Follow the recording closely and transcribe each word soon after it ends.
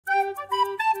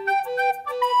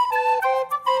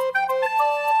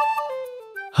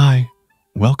Hi,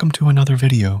 welcome to another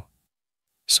video.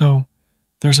 So,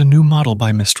 there's a new model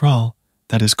by Mistral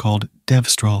that is called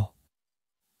Devstral.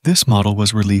 This model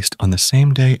was released on the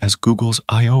same day as Google's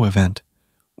I/O event,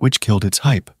 which killed its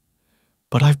hype.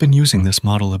 But I've been using this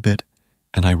model a bit,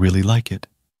 and I really like it.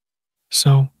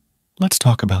 So, let's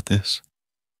talk about this.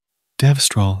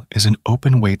 Devstral is an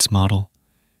open weights model,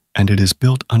 and it is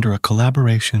built under a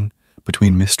collaboration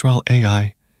between Mistral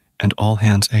AI and All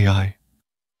Hands AI.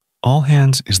 All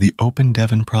Hands is the Open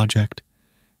Devon project,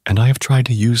 and I have tried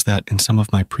to use that in some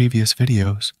of my previous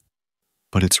videos,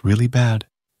 but it's really bad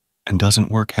and doesn't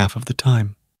work half of the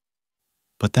time.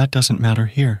 But that doesn't matter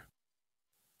here.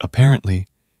 Apparently,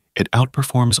 it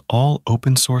outperforms all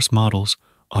open source models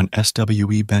on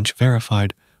SWE-Bench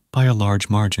Verified by a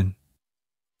large margin.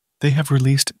 They have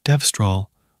released Devstral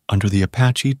under the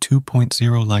Apache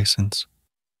 2.0 license.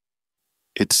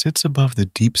 It sits above the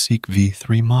DeepSeek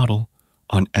v3 model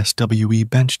on SWE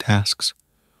bench tasks,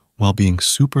 while being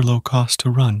super low cost to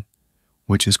run,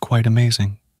 which is quite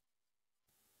amazing.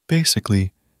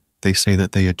 Basically, they say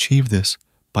that they achieve this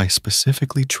by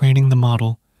specifically training the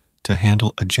model to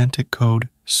handle agentic code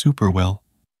super well,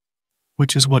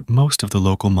 which is what most of the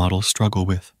local models struggle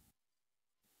with.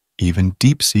 Even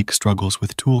DeepSeek struggles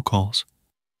with tool calls,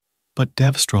 but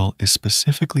Devstral is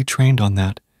specifically trained on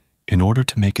that in order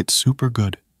to make it super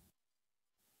good.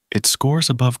 It scores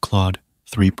above Claude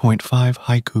 3.5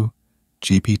 Haiku,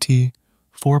 GPT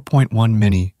 4.1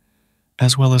 Mini,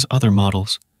 as well as other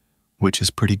models, which is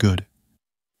pretty good.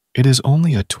 It is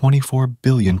only a 24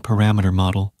 billion parameter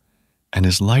model and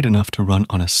is light enough to run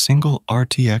on a single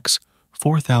RTX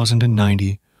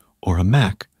 4090 or a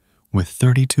Mac with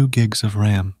 32 gigs of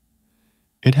RAM.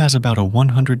 It has about a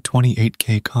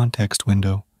 128K context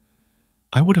window.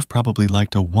 I would have probably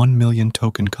liked a 1 million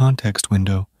token context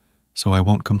window, so I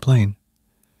won't complain.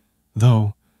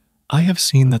 Though, I have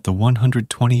seen that the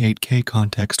 128K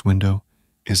context window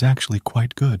is actually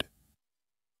quite good.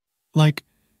 Like,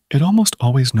 it almost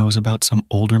always knows about some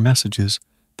older messages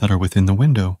that are within the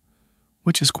window,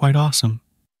 which is quite awesome.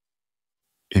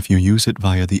 If you use it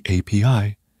via the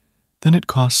API, then it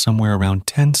costs somewhere around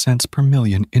 10 cents per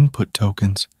million input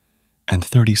tokens and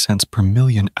 30 cents per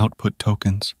million output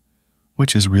tokens,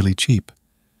 which is really cheap,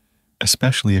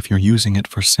 especially if you're using it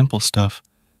for simple stuff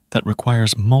that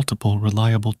requires multiple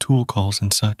reliable tool calls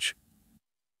and such.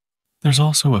 There's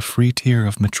also a free tier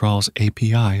of Mistral's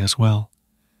API as well.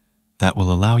 That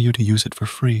will allow you to use it for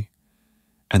free,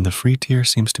 and the free tier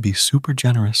seems to be super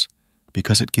generous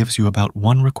because it gives you about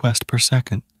 1 request per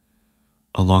second,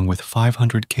 along with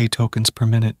 500K tokens per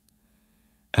minute,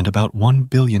 and about 1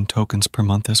 billion tokens per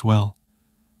month as well,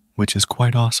 which is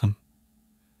quite awesome.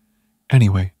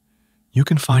 Anyway, you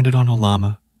can find it on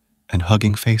Olama and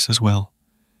Hugging Face as well,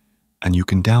 and you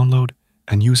can download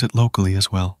and use it locally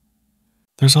as well.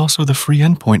 There's also the free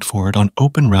endpoint for it on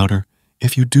OpenRouter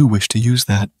if you do wish to use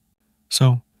that,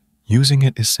 so using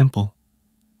it is simple.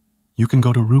 You can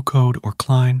go to RooCode or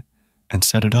Cline and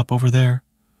set it up over there,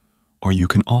 or you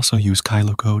can also use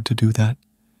KyloCode to do that,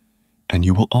 and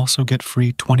you will also get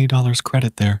free $20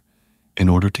 credit there in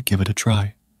order to give it a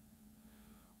try.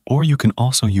 Or you can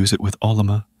also use it with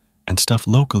Olama and stuff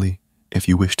locally if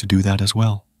you wish to do that as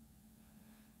well.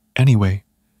 Anyway,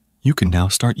 you can now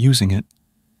start using it,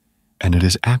 and it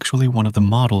is actually one of the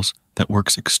models that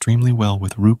works extremely well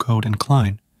with RooCode and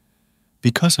Cline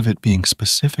because of it being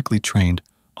specifically trained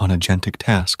on agentic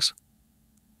tasks.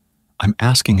 I'm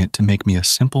asking it to make me a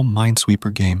simple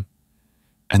Minesweeper game,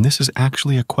 and this is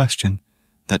actually a question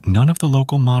that none of the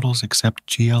local models except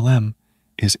GLM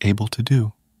is able to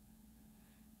do.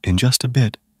 In just a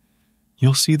bit,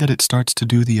 you'll see that it starts to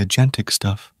do the agentic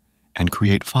stuff and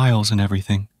create files and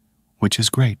everything, which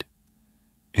is great.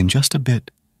 In just a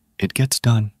bit, it gets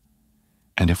done.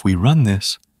 And if we run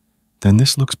this, then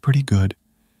this looks pretty good,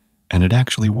 and it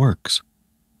actually works,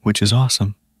 which is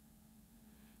awesome.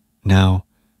 Now,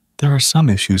 there are some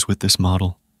issues with this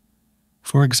model.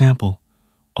 For example,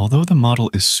 although the model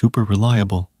is super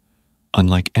reliable,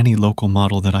 unlike any local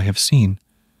model that I have seen,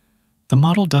 the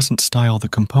model doesn't style the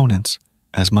components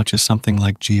as much as something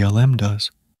like GLM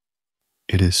does.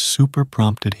 It is super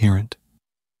prompt-adherent.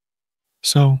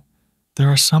 So, there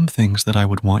are some things that I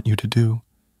would want you to do,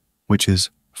 which is,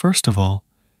 first of all,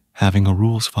 having a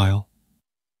rules file.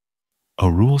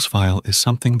 A rules file is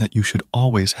something that you should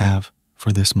always have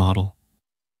for this model.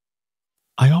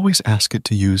 I always ask it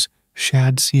to use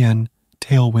shadcn,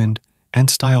 tailwind, and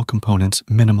style components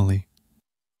minimally.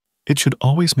 It should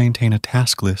always maintain a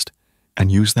task list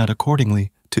and use that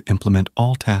accordingly to implement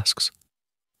all tasks.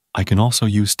 I can also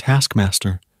use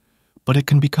Taskmaster, but it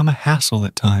can become a hassle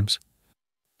at times.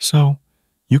 So,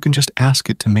 You can just ask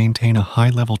it to maintain a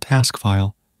high-level task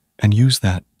file and use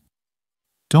that.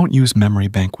 Don't use memory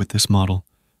bank with this model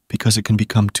because it can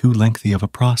become too lengthy of a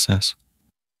process.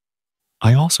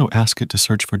 I also ask it to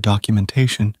search for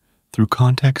documentation through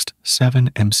Context 7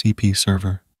 MCP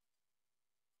Server.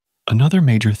 Another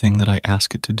major thing that I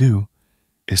ask it to do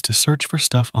is to search for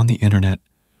stuff on the internet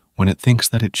when it thinks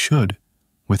that it should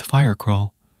with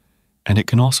Firecrawl, and it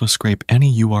can also scrape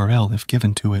any URL if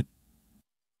given to it.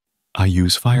 I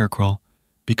use Firecrawl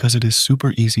because it is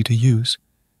super easy to use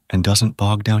and doesn't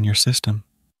bog down your system.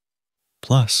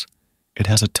 Plus, it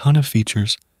has a ton of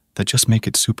features that just make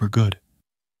it super good.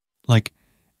 Like,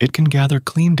 it can gather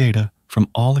clean data from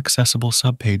all accessible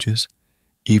subpages,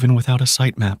 even without a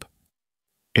sitemap.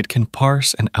 It can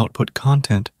parse and output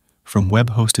content from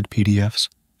web-hosted PDFs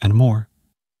and more.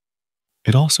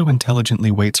 It also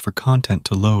intelligently waits for content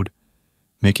to load,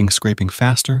 making scraping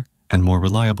faster and more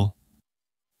reliable.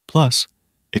 Plus,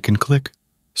 it can click,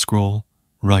 scroll,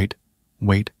 write,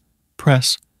 wait,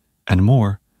 press, and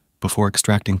more before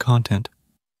extracting content.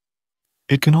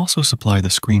 It can also supply the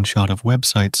screenshot of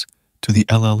websites to the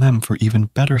LLM for even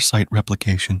better site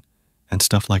replication and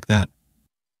stuff like that.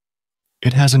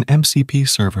 It has an MCP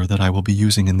server that I will be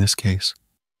using in this case,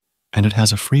 and it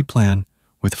has a free plan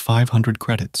with 500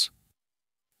 credits.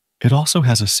 It also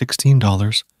has a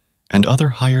 $16 and other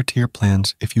higher tier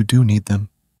plans if you do need them.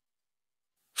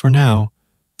 For now,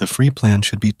 the free plan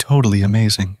should be totally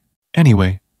amazing.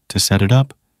 Anyway, to set it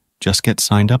up, just get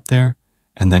signed up there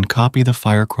and then copy the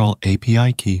Firecrawl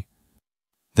API key.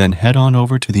 Then head on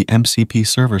over to the MCP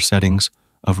server settings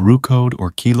of RooCode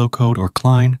or KiloCode or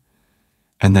Cline,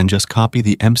 and then just copy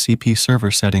the MCP server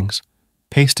settings,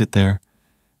 paste it there,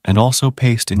 and also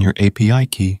paste in your API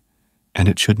key, and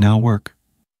it should now work.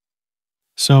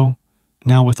 So,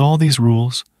 now with all these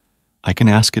rules, I can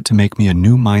ask it to make me a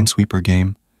new Minesweeper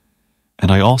game,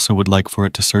 and I also would like for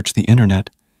it to search the internet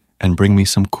and bring me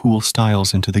some cool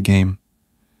styles into the game.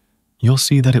 You'll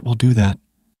see that it will do that.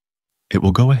 It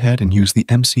will go ahead and use the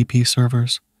MCP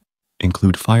servers,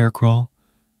 include Firecrawl,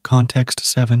 Context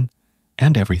 7,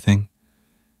 and everything,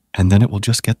 and then it will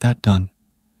just get that done.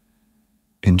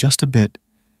 In just a bit,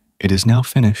 it is now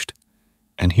finished,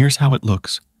 and here's how it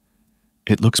looks.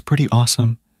 It looks pretty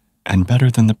awesome and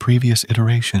better than the previous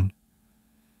iteration.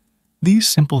 These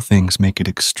simple things make it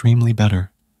extremely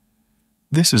better.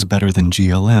 This is better than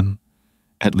GLM,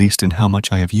 at least in how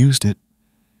much I have used it,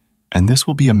 and this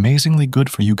will be amazingly good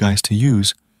for you guys to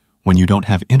use when you don't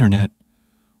have internet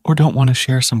or don't want to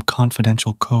share some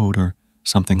confidential code or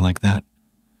something like that.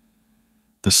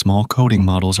 The small coding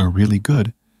models are really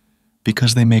good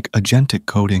because they make agentic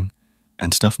coding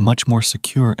and stuff much more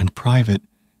secure and private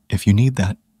if you need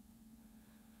that.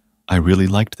 I really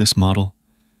liked this model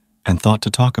and thought to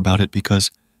talk about it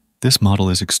because this model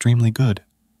is extremely good.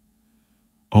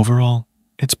 Overall,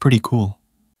 it's pretty cool.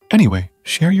 Anyway,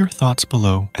 share your thoughts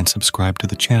below and subscribe to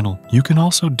the channel. You can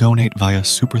also donate via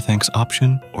Super Thanks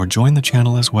option or join the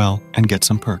channel as well and get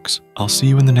some perks. I'll see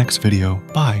you in the next video.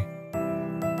 Bye.